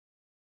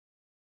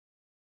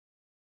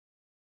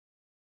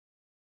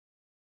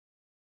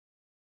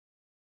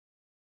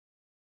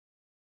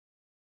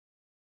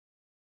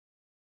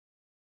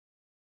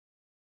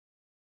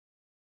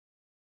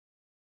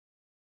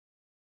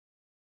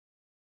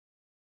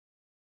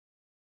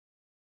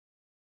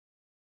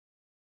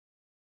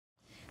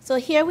So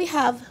here we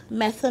have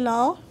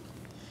methanol.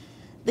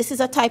 This is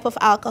a type of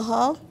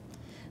alcohol.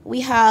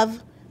 We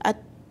have a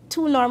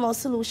 2 normal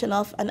solution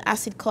of an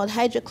acid called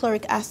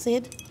hydrochloric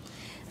acid.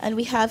 And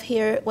we have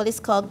here what is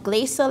called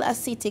glacial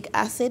acetic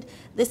acid.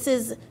 This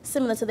is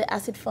similar to the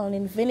acid found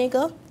in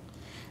vinegar.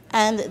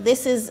 And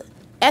this is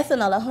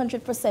ethanol,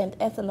 100%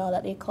 ethanol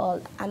that they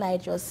call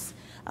anhydrous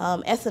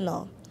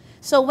ethanol.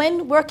 So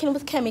when working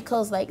with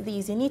chemicals like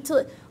these, you need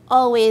to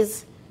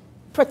always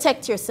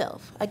protect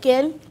yourself.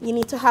 Again, you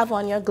need to have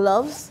on your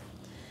gloves.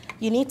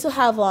 You need to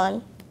have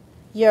on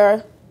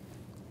your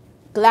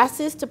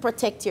glasses to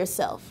protect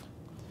yourself.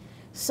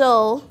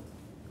 So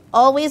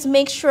always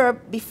make sure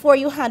before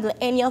you handle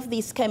any of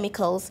these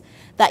chemicals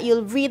that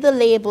you'll read the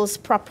labels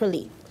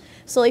properly.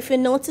 So if you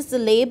notice, the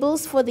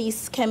labels for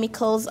these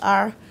chemicals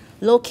are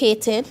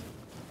located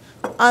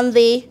on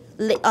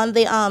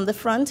the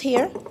front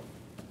here.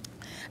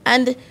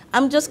 And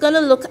I'm just going to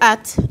look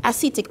at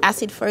acetic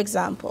acid, for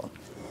example.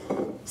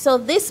 So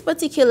this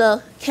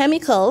particular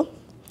chemical,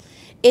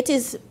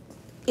 it's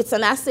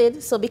an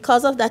acid, so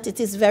because of that, it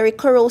is very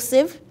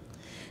corrosive.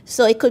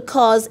 So it could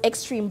cause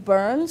extreme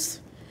burns.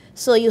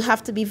 So you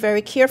have to be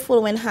very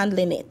careful when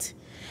handling it.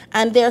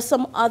 And there are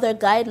some other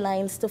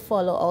guidelines to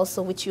follow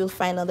also, which you'll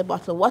find on the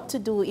bottle. What to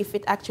do if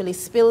it actually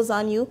spills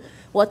on you,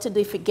 what to do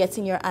if it gets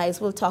in your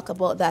eyes. We'll talk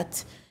about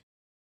that.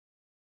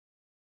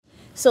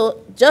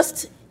 So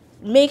just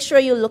make sure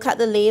you look at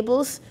the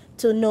labels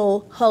to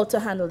know how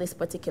to handle this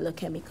particular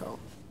chemical.